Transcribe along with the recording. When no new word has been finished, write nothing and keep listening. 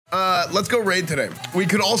let's go raid today. We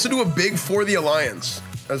could also do a big for the Alliance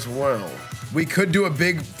as well. We could do a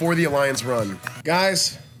big for the Alliance run.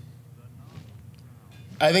 Guys,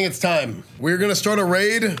 I think it's time. We're gonna start a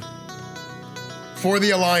raid for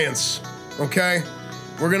the Alliance, okay?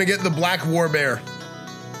 We're gonna get the Black Warbear.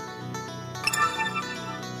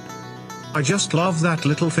 I just love that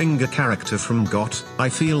little finger character from GOT. I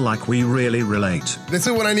feel like we really relate. This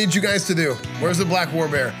is what I need you guys to do. Where's the Black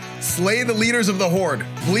Warbear? Slay the leaders of the Horde.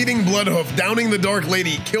 Bleeding Bloodhoof, downing the Dark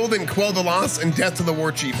Lady, killed and quell the loss, and death to the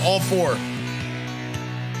War Chief. All 4.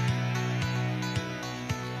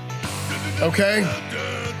 Okay?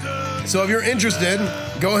 So if you're interested,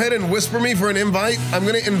 go ahead and whisper me for an invite. I'm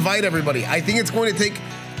gonna invite everybody. I think it's going to take,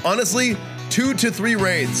 honestly, 2 to 3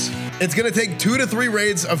 raids. It's gonna take 2 to 3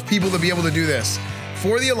 raids of people to be able to do this.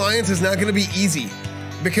 For the Alliance is not gonna be easy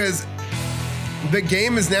because the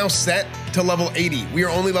game is now set to level 80. We are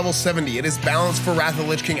only level 70. It is balanced for Wrath of the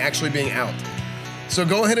Lich King actually being out. So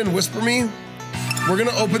go ahead and whisper me. We're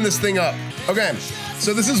gonna open this thing up. Okay,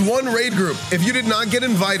 so this is one raid group. If you did not get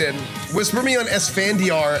invited, whisper me on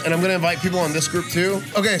EsfandTV, and I'm gonna invite people on this group too.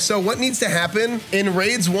 Okay, so what needs to happen in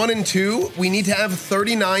raids 1 and 2, we need to have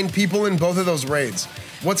 39 people in both of those raids.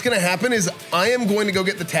 What's gonna happen is I am going to go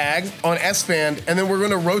get the tag on Esfand, and then we're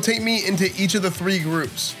gonna rotate me into each of the 3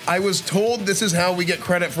 groups. I was told this is how we get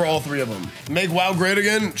credit for all 3 of them. Make WoW great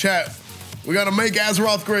again? Chat, we gotta make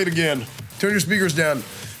Azeroth great again. Turn your speakers down.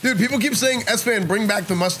 Dude, people keep saying, Esfand, bring back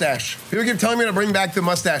the mustache. People keep telling me to bring back the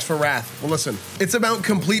mustache for Wrath. Well, listen, it's about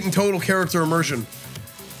complete and total character immersion.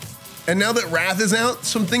 And now that Wrath is out,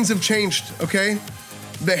 some things have changed, okay?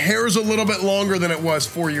 The hair's a little bit longer than it was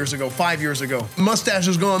 4 years ago, 5 years ago. Mustache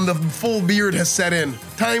is gone, the full beard has set in.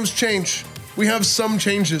 Times change. We have some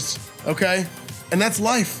changes, okay? And that's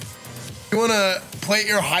life. You wanna play at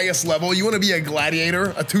your highest level, you wanna be a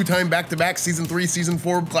gladiator, a 2-time back-to-back Season 3, Season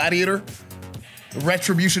 4 gladiator,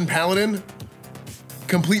 Retribution Paladin,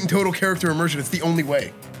 complete and total character immersion. It's the only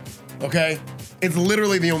way, okay? It's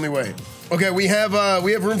literally the only way. Okay, we have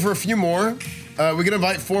room for a few more. We can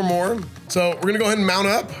invite 4 more. So we're gonna go ahead and mount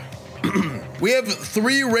up. We have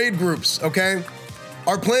 3 raid groups, okay?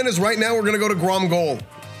 Our plan is right now we're gonna go to Gromgol.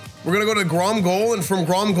 We're gonna go to Gromgol, and from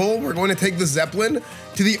Gromgol, we're going to take the Zeppelin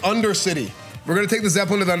to the Undercity. We're gonna take the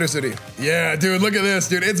Zeppelin to the Undercity. Yeah, dude, look at this,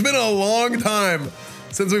 dude. It's been a long time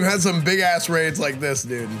since we've had some big ass raids like this,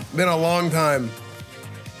 dude. Been a long time.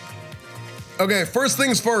 Okay, first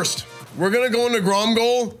things first. We're gonna go into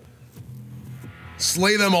Gromgol,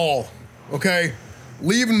 slay them all, okay?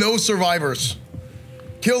 Leave no survivors.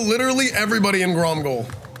 Kill literally everybody in Gromgol.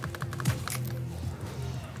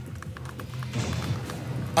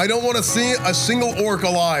 I don't want to see a single orc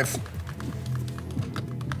alive.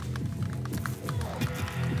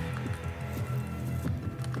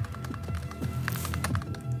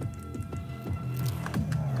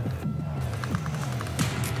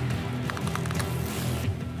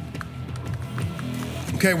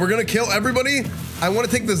 Okay, we're gonna kill everybody. I want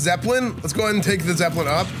to take the Zeppelin. Let's go ahead and take the Zeppelin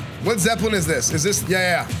up. What Zeppelin is this? Is this,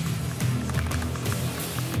 yeah.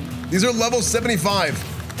 These are level 75.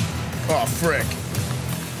 Oh, frick.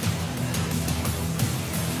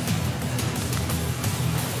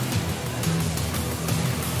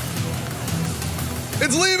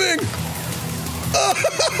 It's leaving!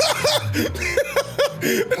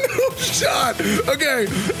 No shot! Okay,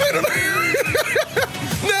 I don't know.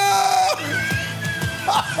 No!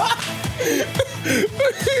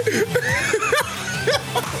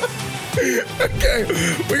 Okay,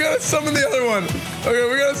 we gotta summon the other one. Okay,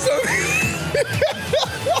 we gotta summon.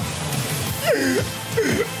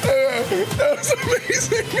 That was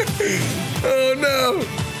amazing. Oh no.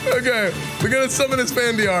 Okay, we gotta summon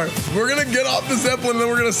EsfandTV. We're gonna get off the Zeppelin and then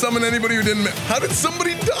we're gonna summon anybody who didn't. How did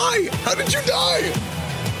somebody die? How did you die?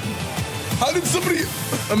 How did somebody?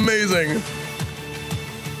 Amazing.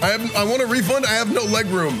 I want a refund. I have no leg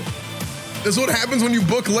room. This is what happens when you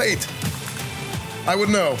book late. I would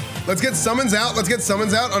know. Let's get summons out. Let's get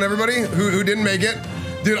summons out on everybody who didn't make it.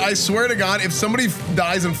 Dude, I swear to God, if somebody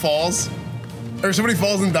dies and falls, or somebody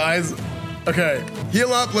falls and dies, okay,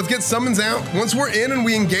 heal up. Let's get summons out. Once we're in and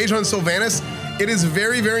we engage on Sylvanas, it is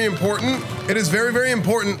very, very important. It is very, very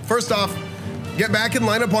important. First off, get back and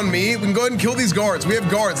line up on me. We can go ahead and kill these guards. We have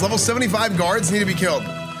guards. Level 75 guards need to be killed.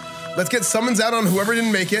 Let's get summons out on whoever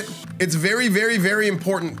didn't make it. It's very, very, very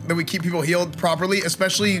important that we keep people healed properly,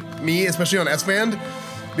 especially me, especially on Esfand,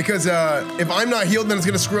 because if I'm not healed, then it's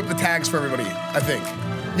gonna screw up the tags for everybody, I think.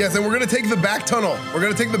 Yes, and we're gonna take the back tunnel. We're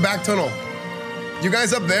gonna take the back tunnel. You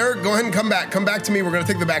guys up there, go ahead and come back. Come back to me, we're gonna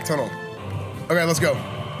take the back tunnel. Okay, let's go.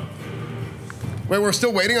 Wait, we're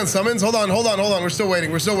still waiting on summons? Hold on. We're still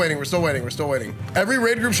waiting. Every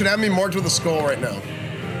raid group should have me marked with a skull right now.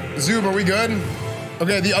 Zoob, are we good?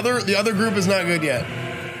 Okay, the other group is not good yet.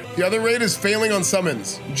 The other raid is failing on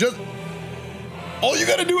summons. Just, all you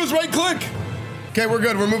gotta do is right click. Okay, we're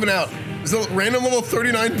good, we're moving out. There's a random level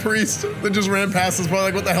 39 priest that just ran past us, probably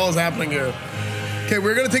like, what the hell is happening here? Okay,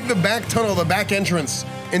 we're gonna take the back tunnel, the back entrance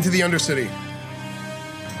into the Undercity.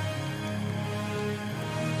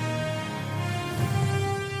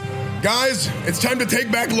 Guys, it's time to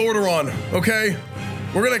take back Lordaeron, okay?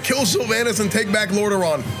 We're gonna kill Sylvanas and take back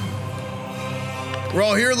Lordaeron. We're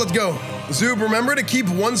all here, let's go. Zoob, remember to keep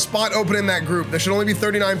one spot open in that group. There should only be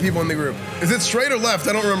 39 people in the group. Is it straight or left?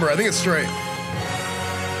 I don't remember, I think it's straight.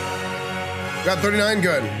 Got 39,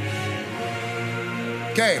 good.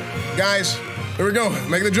 Okay, guys, here we go,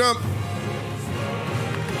 make the jump.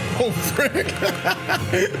 Oh, frick.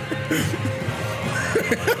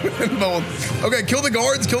 Okay, kill the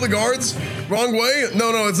guards. Wrong way?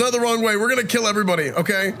 No, it's not the wrong way. We're gonna kill everybody,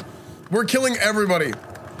 okay? We're killing everybody.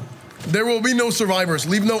 There will be no survivors.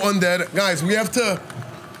 Leave no undead. Guys, we have to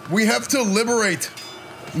liberate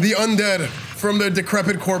the undead from their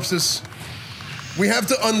decrepit corpses. We have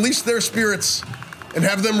to unleash their spirits and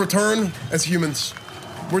have them return as humans.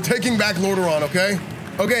 We're taking back Lordaeron, okay?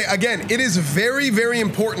 Okay, again, it is very, very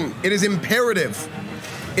important. It is imperative.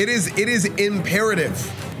 It is imperative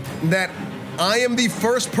that I am the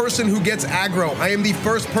first person who gets aggro. I am the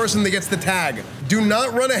first person that gets the tag. Do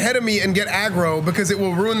not run ahead of me and get aggro because it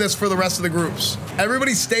will ruin this for the rest of the groups.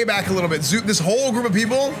 Everybody stay back a little bit. This whole group of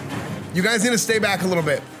people, you guys need to stay back a little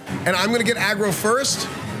bit. And I'm gonna get aggro first.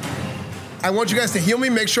 I want you guys to heal me,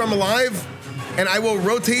 make sure I'm alive, and I will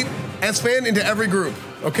rotate Esfand into every group.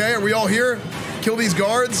 Okay, are we all here? Kill these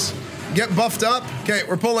guards, get buffed up. Okay,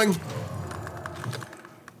 we're pulling.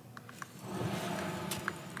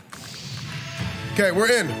 Okay,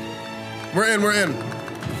 we're in.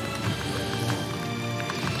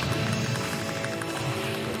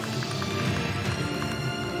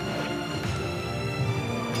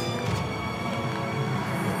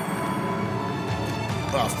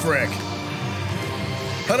 Oh, frick.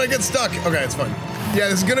 How'd I get stuck? Okay, it's fine. Yeah,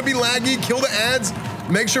 this is gonna be laggy. Kill the ads.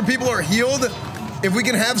 Make sure people are healed. If we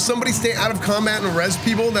can have somebody stay out of combat and res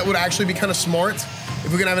people, that would actually be kind of smart.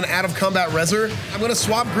 If we can have an out of combat reser. I'm gonna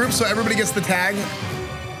swap groups so everybody gets the tag.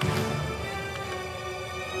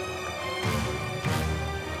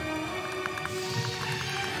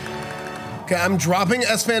 Okay, I'm dropping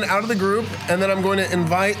Esfand out of the group, and then I'm going to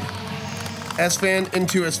invite Esfand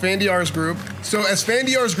into Esfandiar's group. So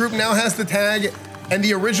Esfandiar's group now has the tag, and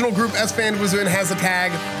the original group Esfand was in has a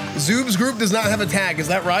tag. Zoob's group does not have a tag, is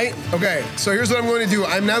that right? Okay, so here's what I'm going to do.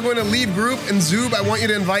 I'm now going to leave group, and Zoob, I want you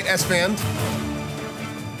to invite Esfand.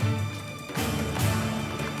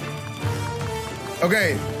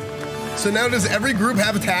 Okay, so now does every group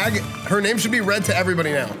have a tag? Her name should be read to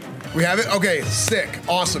everybody now. We have it? Okay, sick,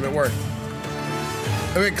 awesome, it worked.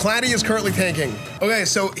 Okay, Claddy is currently tanking. Okay,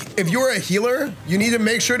 so if you're a healer, you need to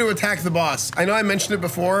make sure to attack the boss. I know I mentioned it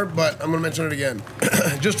before, but I'm gonna mention it again.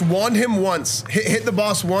 Just wand him once. Hit the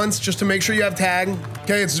boss once, just to make sure you have tag.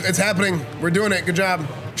 Okay, it's happening. We're doing it, good job.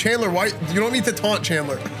 Chandler, why? You don't need to taunt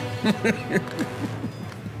Chandler.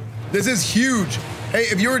 This is huge. Hey,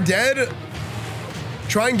 if you're dead,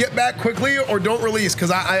 try and get back quickly or don't release,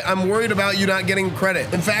 because I'm worried about you not getting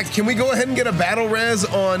credit. In fact, can we go ahead and get a battle res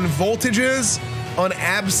on Voltages, on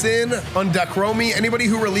Absin, on Dacromi? Anybody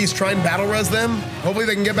who released, try and battle res them. Hopefully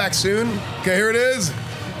they can get back soon. Okay, here it is.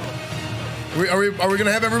 Are we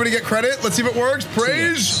gonna have everybody get credit? Let's see if it works.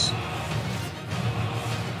 Praise.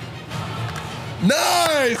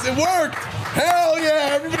 Nice, it worked. Hell yeah,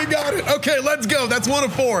 everybody got it. Okay, let's go. That's 1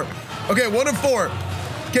 of 4. Okay, 1 of 4.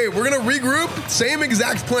 Okay, we're gonna regroup, same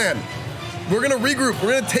exact plan. We're gonna regroup.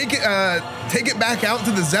 We're gonna take it back out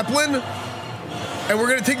to the Zeppelin, and we're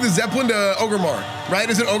gonna take the Zeppelin to Ogremar, right?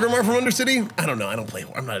 Is it Ogremar from Undercity? I don't know, I don't play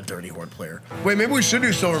Horde. I'm not a dirty Horde player. Wait, maybe we should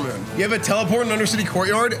do Silvermoon. You have a teleport in Undercity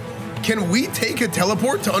Courtyard? Can we take a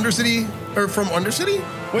teleport to Undercity, or from Undercity?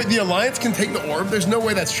 Wait, the Alliance can take the orb? There's no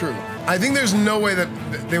way that's true. I think there's no way that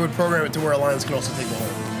they would program it to where Alliance can also take the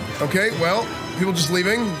orb. Okay, well, people just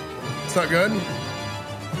leaving. It's not good.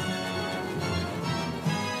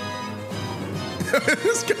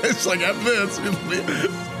 This guy's like, F this.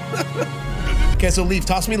 Okay, so leave,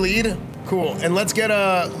 toss me lead. Cool, and let's get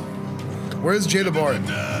where's Jay the Bard?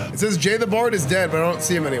 It says Jay the Bard is dead, but I don't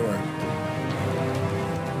see him anywhere.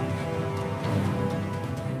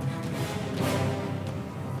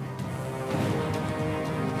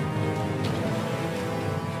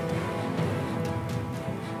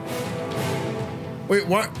 Wait,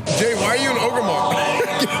 what? Jay, why are you in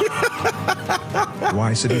Ogremar?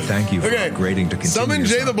 Why, City, thank you for upgrading to continue. Summon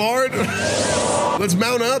Jay the Bard. Let's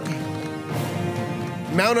mount up.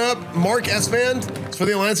 Mount up. Mark Esfand. It's for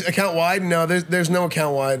the Alliance account wide. No, there's no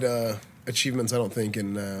account wide achievements, I don't think,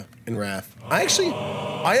 in Wrath. I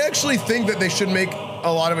actually think that they should make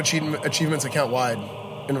a lot of achievements account wide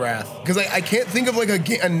in Wrath, because I can't think of like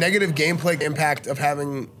a negative gameplay impact of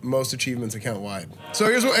having most achievements account wide. So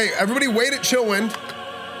here's what, hey, everybody wait at Chillwind.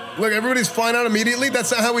 Look, everybody's flying out immediately.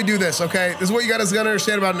 That's not how we do this, okay? This is what you guys gotta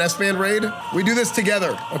understand about an Esfand raid. We do this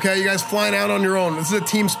together, okay? You guys flying out on your own. This is a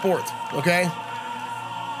team sport, okay?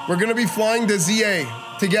 We're gonna be flying to ZA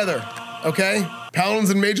together, okay? Paladins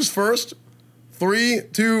and mages first. 3,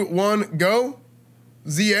 2, 1, go.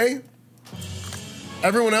 ZA.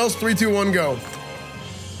 Everyone else, 3, 2, 1, go.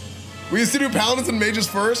 We used to do Paladins and mages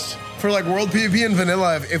first for like World PvP and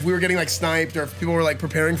Vanilla if we were getting like sniped or if people were like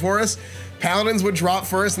preparing for us. Paladins would drop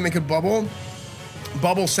first and they could bubble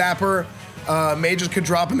sapper. Mages could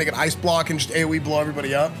drop and they could ice block and just AoE blow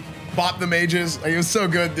everybody up. Bop the mages. Like, it was so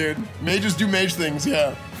good, dude. Mages do mage things,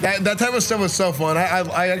 yeah. That type of stuff was so fun.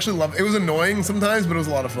 I actually loved it. It was annoying sometimes, but it was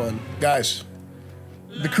a lot of fun. Guys,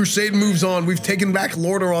 the crusade moves on. We've taken back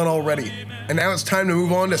Lordaeron already. And now it's time to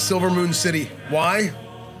move on to Silvermoon City. Why?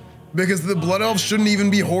 Because the Blood Elves shouldn't even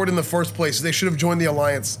be Horde in the first place. They should have joined the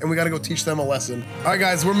Alliance, and we gotta go teach them a lesson. All right,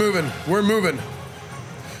 guys, we're moving. We're moving.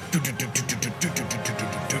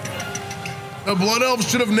 The Blood Elves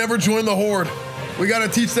should have never joined the Horde. We gotta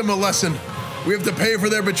teach them a lesson. We have to pay for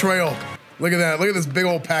their betrayal. Look at that. Look at this big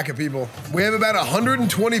old pack of people. We have about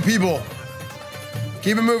 120 people.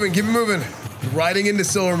 Keep it moving. Keep it moving. Riding into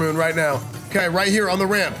Silvermoon right now. Okay, right here on the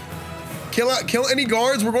ramp. Kill any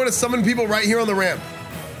guards. We're going to summon people right here on the ramp.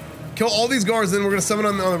 Kill all these guards, then we're gonna summon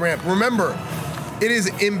on the ramp. Remember, it is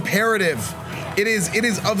imperative. It is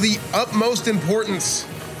of the utmost importance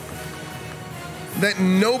that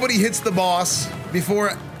nobody hits the boss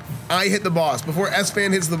before I hit the boss, before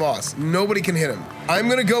Esfand hits the boss. Nobody can hit him. I'm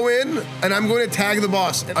gonna go in and I'm going to tag the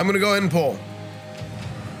boss. I'm gonna go ahead and pull.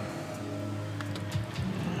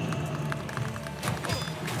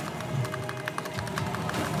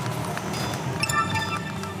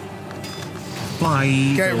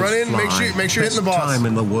 Okay, run in. Make sure you're hitting the boss. Time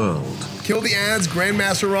in the world. Kill the ads,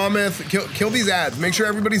 Grandmaster Rameth. Kill these ads. Make sure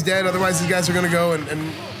everybody's dead. Otherwise, these guys are gonna go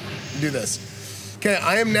and do this. Okay,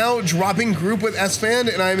 I am now dropping group with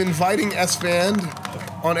Esfand, and I am inviting Esfand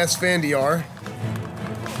on EsfandTV.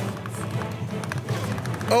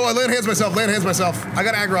 Oh, I land hands myself. I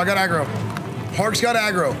got aggro. Hark's got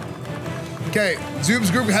aggro. Okay,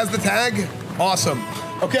 Zoob's group has the tag. Awesome.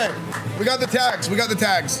 Okay, we got the tags.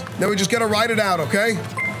 Now we just gotta ride it out, okay?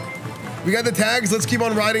 We got the tags, let's keep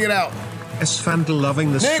on riding it out. Esfand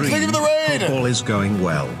loving the Nick, stream. thank you for the raid! All is going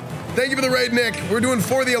well. Thank you for the raid, Nick. We're doing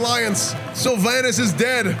For the Alliance. Sylvanas is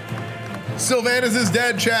dead.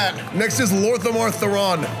 Chat. Next is Lorthamar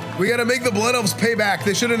Theron. We gotta make the Blood Elves pay back.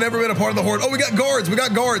 They should have never been a part of the Horde. Oh, we got guards.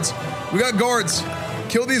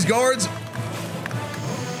 Kill these guards.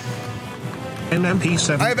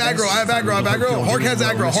 NMP7. I have aggro. Hark has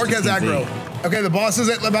aggro. Okay, the boss is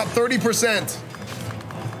at about 30%.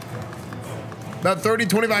 About 30,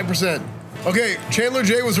 25%. Okay, Chandler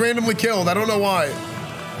J was randomly killed. I don't know why.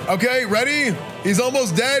 Okay, ready? He's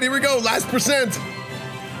almost dead. Here we go. Last percent.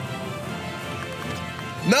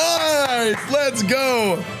 Nice. Let's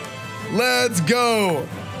go.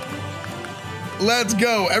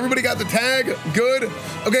 Everybody got the tag? Good.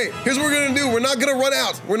 Okay, here's what we're gonna do. We're not gonna run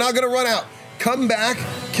out. Come back,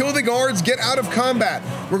 kill the guards, get out of combat.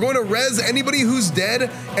 We're going to res anybody who's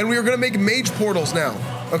dead, and we are gonna make mage portals now,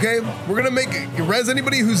 okay? We're gonna res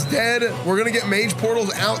anybody who's dead. We're gonna get mage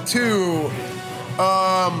portals out to,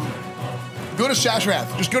 go to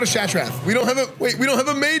Shashrath. Just go to Shashrath. We don't have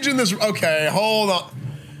a mage in this. Okay, hold on.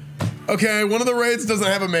 Okay, one of the raids doesn't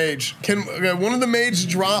have a mage. Can one of the mages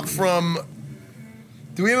drop from,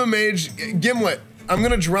 do we have a mage? Gimlet, I'm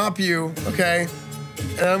gonna drop you, okay?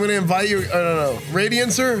 And I'm gonna invite you, I don't know,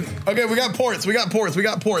 Radiancer? Okay, we got ports. Okay,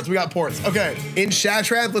 in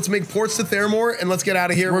Shashrath, let's make ports to Theramore and let's get out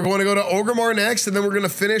of here. We're going to go to Orgrimmar next, and then we're gonna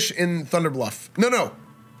finish in Thunderbluff. No.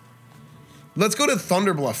 Let's go to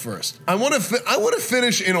Thunderbluff first. I wanna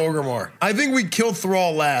finish in Orgrimmar. I think we kill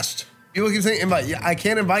Thrall last. People keep saying invite. Yeah, I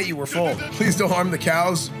can't invite you, we're full. Please don't harm the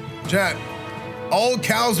cows. Chat, all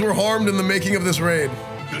cows were harmed in the making of this raid.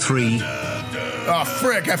 3. Oh,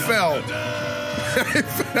 frick, I fell.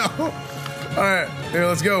 All right, here,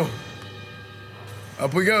 let's go.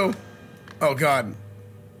 Up we go. Oh, God.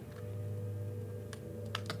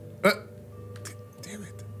 Damn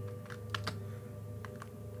it.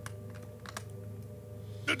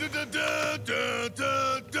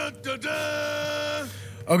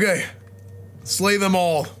 Okay, Slay them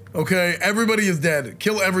all. Okay, everybody is dead.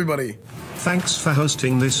 Kill everybody. Thanks for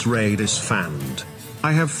hosting this raid, Esfand.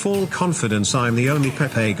 I have full confidence I'm the only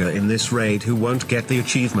Pepega in this raid who won't get the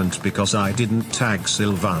achievement because I didn't tag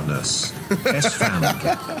Sylvanus. Esfand.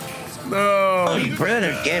 No. Oh, you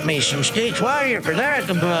better get me some sticks while you're for that,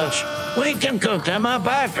 the bloods. We can cook them up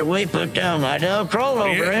after we put down that troll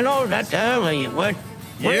over and all that hell you what?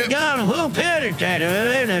 We're gonna whoop it at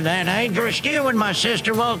that dangerous stew when my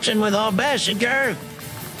sister walks in with all Bessie girl.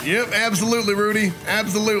 Yep, absolutely, Rudy.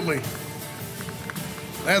 Absolutely.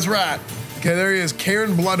 That's right. Okay, there he is,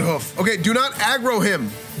 Karen Bloodhoof. Okay, do not aggro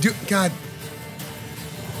him. God.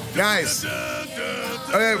 Guys.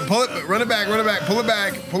 Okay, pull it, run it back, pull it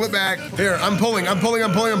back, pull it back. Here, I'm pulling.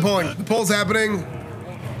 The pull's happening.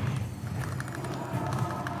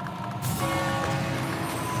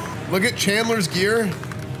 Look at Chandler's gear.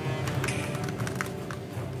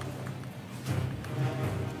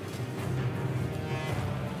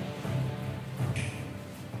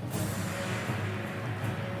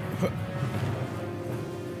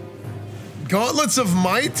 Gauntlets of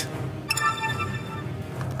Might?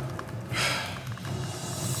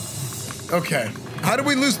 Okay. How do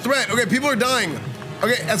we lose threat? Okay, people are dying.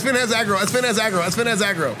 Okay, Esfand has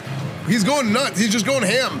aggro. He's going nuts. He's just going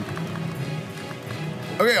ham.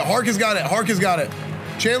 Okay, Hark has got it.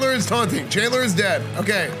 Chandler is taunting. Chandler is dead.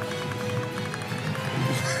 Okay.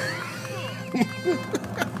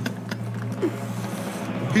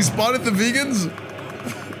 He spotted the vegans?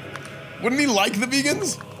 Wouldn't he like the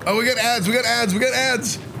vegans? Oh, we got ads. We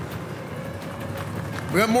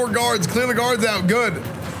got more guards. Clear the guards out. Good.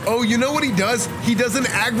 Oh, you know what he does? He does an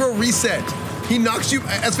aggro reset. He knocks you.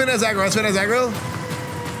 Esfand has aggro.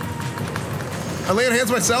 I lay on hands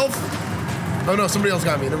myself. Oh no, somebody else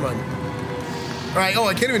got me. Never mind. All right. Oh,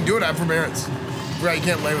 I can't even do it. I have forbearance. Right, you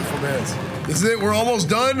can't lay with forbearance. This is it. We're almost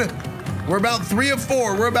done. We're about 3 of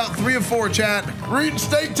 4. Chat. We're eating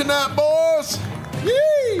steak tonight, boys.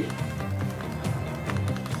 Yee!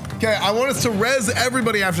 Okay, I want us to res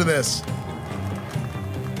everybody after this.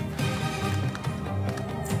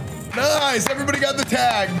 Nice, everybody got the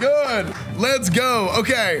tag, good. Let's go,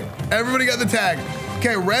 okay. Everybody got the tag.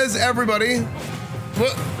 Okay, res everybody.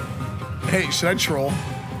 What? Hey, should I troll?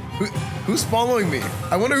 Who's following me?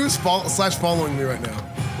 I wonder who's following me right now.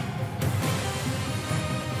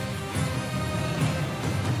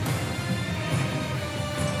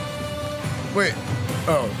 Wait,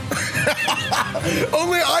 oh.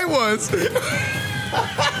 Only I was.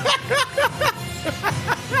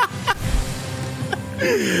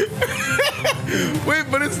 Wait,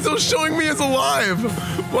 but it's still showing me as alive.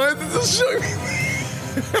 Why is it still showing me?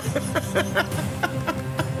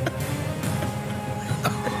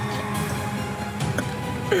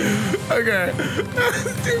 Okay.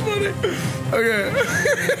 That's too funny. Okay.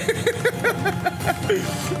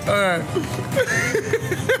 Alright.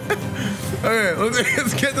 Okay,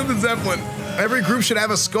 let's get to the Zeppelin. Every group should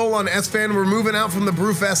have a skull on Esfand. We're moving out from the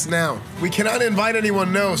Brewfest now. We cannot invite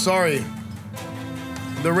anyone, no, sorry.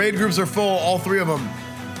 The raid groups are full, all 3 of them.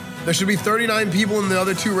 There should be 39 people in the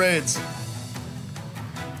other 2 raids.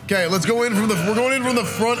 Okay, let's go in from the, we're going in from the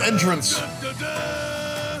front entrance.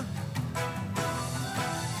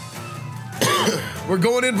 We're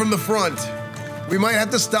going in from the front. We might have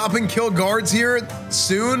to stop and kill guards here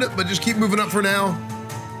soon, but just keep moving up for now.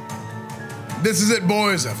 This is it,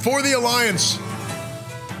 boys. For the Alliance.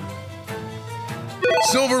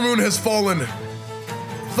 Silvermoon has fallen.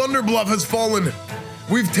 Thunderbluff has fallen.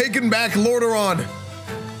 We've taken back Lordaeron.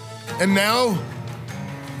 And now,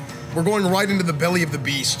 we're going right into the belly of the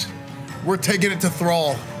beast. We're taking it to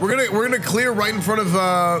Thrall. We're gonna clear right in front of,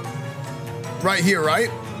 right here,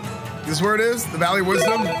 right? This is where it is, the Valley of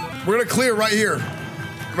Wisdom. We're gonna clear right here,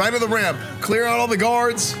 right on the ramp. Clear out all the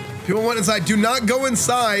guards. People went inside. Do not go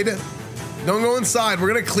inside. Don't go inside. We're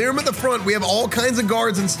gonna clear them at the front. We have all kinds of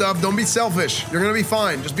guards and stuff. Don't be selfish. You're gonna be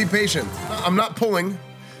fine. Just be patient. I'm not pulling,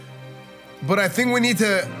 but I think we need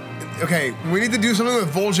to, okay, we need to do something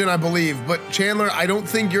with Vol'jin, I believe. But Chandler, I don't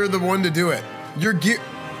think you're the one to do it. Your gear,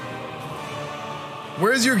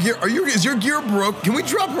 where's your gear? Is your gear broke? Can we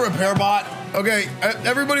drop a repair bot? Okay,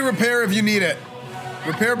 everybody repair if you need it.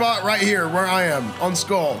 Repair bot right here where I am, on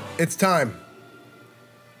Skull. It's time.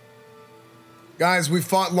 Guys, we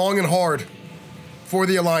fought long and hard for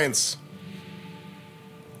the Alliance.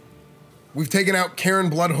 We've taken out Karen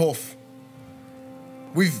Bloodhoof.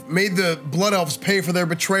 We've made the Blood Elves pay for their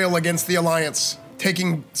betrayal against the Alliance,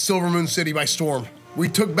 taking Silvermoon City by storm. We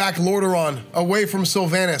took back Lordaeron away from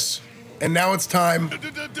Sylvanus, and now it's time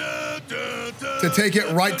to take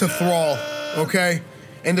it right to Thrall, okay?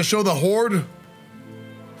 And to show the Horde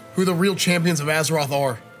who the real champions of Azeroth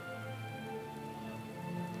are.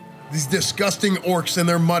 These disgusting orcs in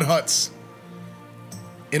their mud huts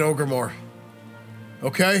in Ogremore.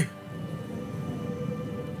 Okay?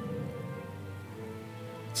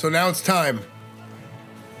 So now it's time.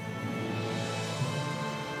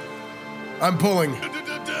 I'm pulling.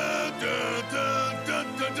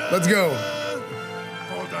 Let's go.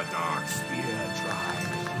 For the Dark Spear tribe.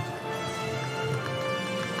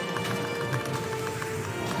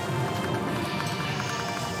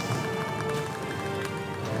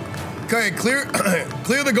 Okay, clear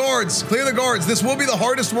clear the guards. Clear the guards. This will be the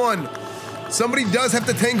hardest one. Somebody does have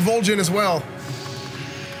to tank Vol'jin as well.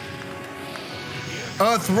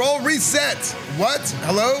 Thrall reset. What?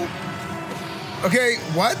 Hello? Okay,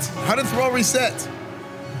 what? How did Thrall reset?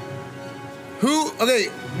 Who? Okay,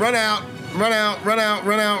 run out. Run out, run out,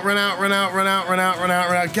 run out, run out, run out, run out, run out, run out,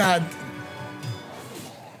 run out. God.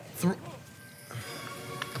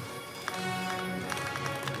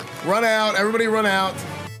 Run out, everybody run out.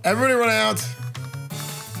 Everybody run out.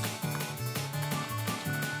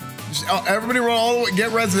 Just, everybody run all the way,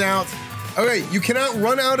 get res out. Okay, you cannot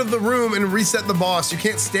run out of the room and reset the boss. You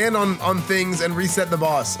can't stand on things and reset the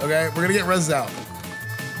boss, okay? We're gonna get res out.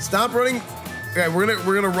 Stop running. Okay, we're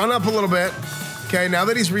gonna run up a little bit. Okay, now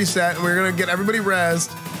that he's reset, and we're gonna get everybody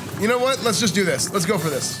rezzed. You know what? Let's just do this. Let's go for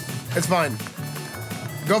this. It's fine.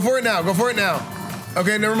 Go for it now. Go for it now.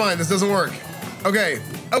 Okay, never mind. This doesn't work. Okay.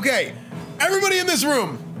 Okay. Everybody in this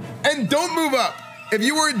room, and don't move up. If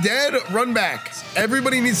you were dead, run back.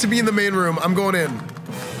 Everybody needs to be in the main room. I'm going in.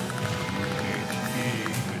 Big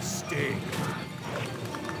mistake.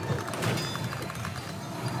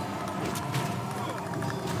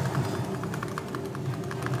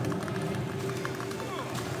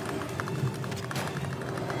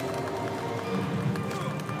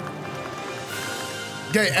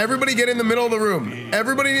 Okay, everybody get in the middle of the room.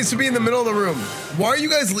 Everybody needs to be in the middle of the room. Why are you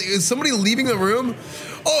guys, is somebody leaving the room?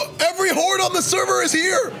 Oh, every horde on the server is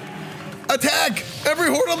here. Attack, every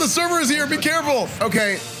horde on the server is here, be careful.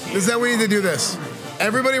 Okay, this is how we need to do this.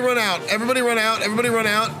 Everybody run out, everybody run out, everybody run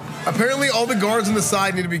out. Apparently all the guards on the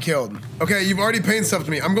side need to be killed. Okay, you've already pain stuffed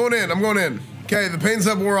me. I'm going in, I'm going in. Okay, the pain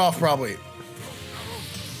stuff wore off probably.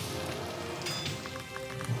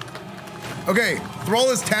 Okay, Thrall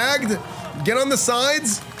is tagged. Get on the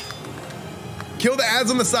sides. Kill the ads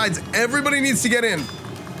on the sides. Everybody needs to get in.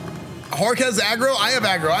 Hark has aggro. I have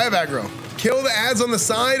aggro. I have aggro. Kill the ads on the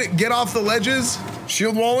side. Get off the ledges.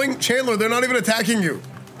 Shield walling. Chandler, they're not even attacking you.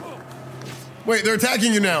 Wait, they're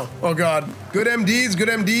attacking you now. Oh, God. Good MDs. Good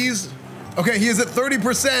MDs. Okay, he is at 30%.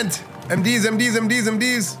 MDs, MDs, MDs,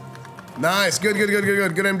 MDs. Nice. Good, good, good, good,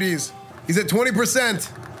 good. Good MDs. He's at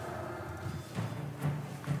 20%.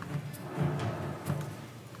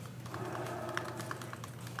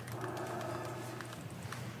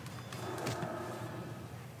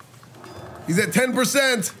 He's at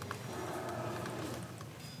 10%.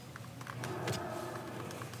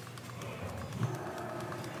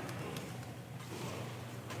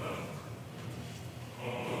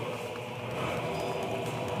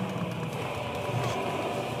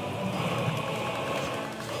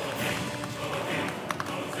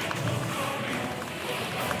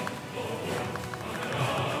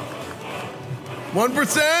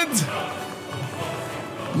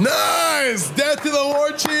 Nice! Death to the War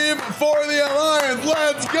Chief for the Alliance.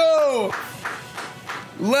 Let's go!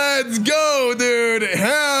 Let's go, dude.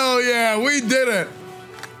 Hell yeah, we did it.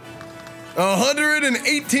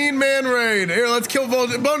 118 man raid. Here, let's kill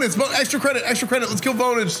Vol'jin. Bonus, extra credit, extra credit. Let's kill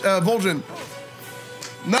Vol'jin.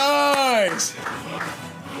 Nice!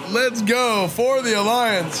 Let's go for the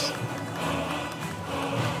Alliance.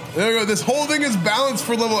 There we go. This whole thing is balanced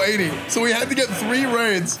for level 80. So we had to get 3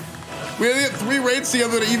 raids. We had to get 3 raids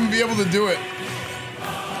together to even be able to do it.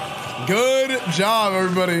 Good job,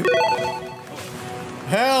 everybody.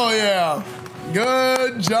 Hell yeah.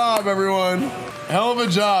 Good job, everyone. Hell of a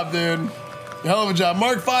job, dude. Hell of a job.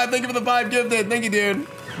 Mark 5, thank you for the 5 gifted. Thank you, dude.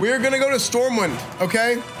 We are gonna go to Stormwind,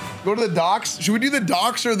 okay? Go to the docks. Should we do the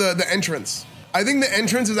docks or the entrance? I think the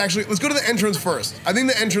entrance is actually, let's go to the entrance first. I think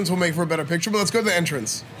the entrance will make for a better picture, but let's go to the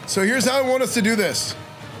entrance. So here's how I want us to do this.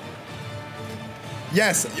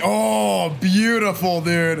 Yes, oh, beautiful,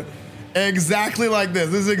 dude. Exactly like this.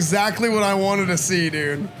 This is exactly what I wanted to see,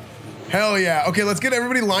 dude. Hell yeah. Okay, let's get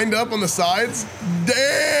everybody lined up on the sides.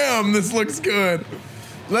 Damn, this looks good.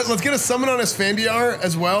 Let's get a summon on Esfandiar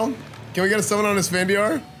as well. Can we get a summon on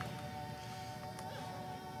Esfandiar?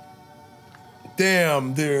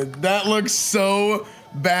 Damn, dude, that looks so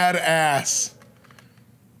badass.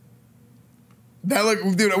 That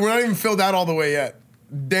look, dude, we're not even filled out all the way yet.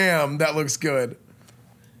 Damn, that looks good.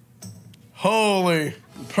 Holy,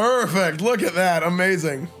 perfect, look at that,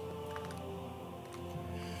 amazing.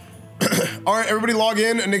 All right, everybody log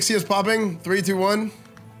in. Anixia's popping. 3, 2, 1.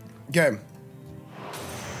 Okay.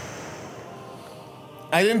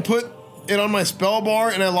 I didn't put it on my spell bar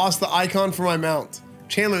and I lost the icon for my mount.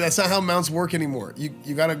 Chandler, that's not how mounts work anymore. You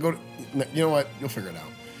gotta go to, you know what? You'll figure it out.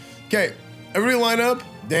 Okay, everybody line up.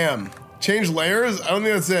 Damn. Change layers? I don't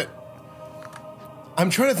think that's it. I'm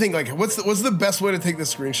trying to think, like, what's the best way to take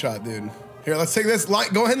this screenshot, dude? Here, let's take this.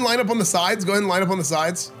 Go ahead and line up on the sides. Go ahead and line up on the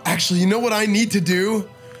sides. Actually, you know what I need to do?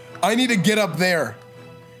 I need to get up there.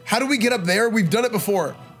 How do we get up there? We've done it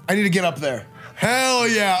before. I need to get up there. Hell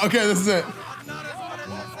yeah. Okay, this is it.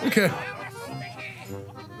 Okay.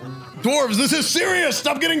 Dwarves, this is serious.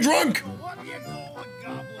 Stop getting drunk. What do you know a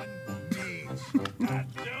goblin needs? I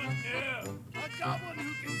don't know. A goblin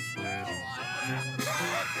who can smell.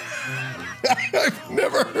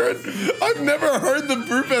 I've never heard the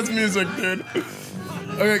Brewfest music, dude.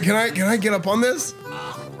 Okay, can I get up on this?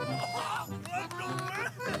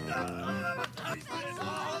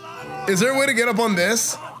 Is there a way to get up on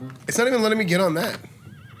this? It's not even letting me get on that.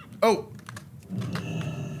 Oh.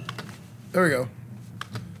 There we go.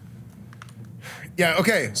 Yeah,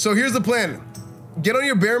 okay, so here's the plan. Get on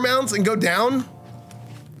your bear mounts and go down.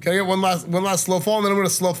 Can I get one last slow fall, and then I'm gonna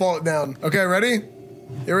slow fall it down. Okay, ready?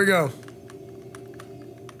 Here we go.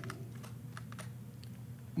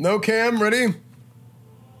 No cam, ready?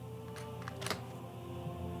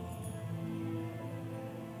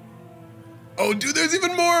 Oh, dude, there's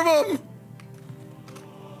even more of them.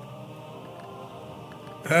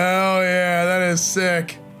 Hell yeah, that is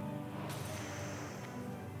sick.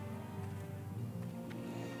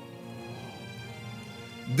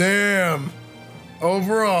 Damn.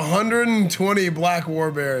 Over 120 black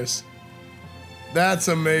warbears. That's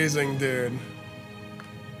amazing, dude.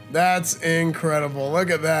 That's incredible. Look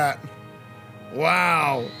at that.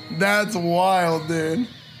 Wow. That's wild, dude.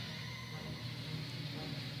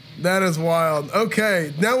 That is wild.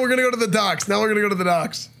 Okay, now we're gonna go to the docks.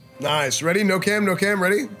 Nice. Ready? No cam,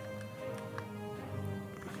 ready?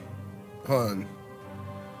 Hold on.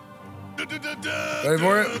 Ready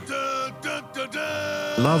for it?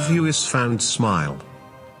 Love you, Esfand smile.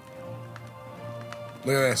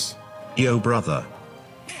 Look at this. Yo, brother.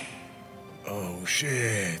 Oh,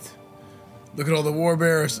 shit. Look at all the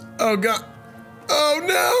warbears. Oh, God. Oh,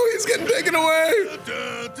 no, he's getting taken away.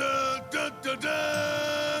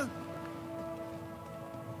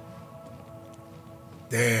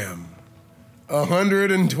 Damn.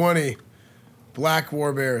 120 black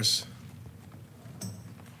warbears.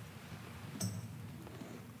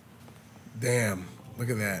 Damn, look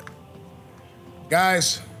at that.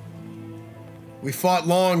 Guys, we fought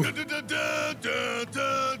long.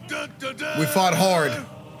 We fought hard.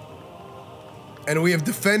 And we have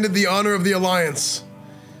defended the honor of the Alliance.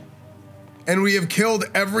 And we have killed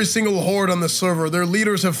every single horde on the server. Their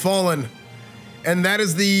leaders have fallen. And that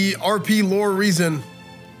is the RP lore reason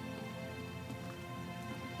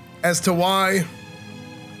as to why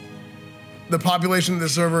the population of the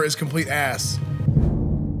server is complete ass.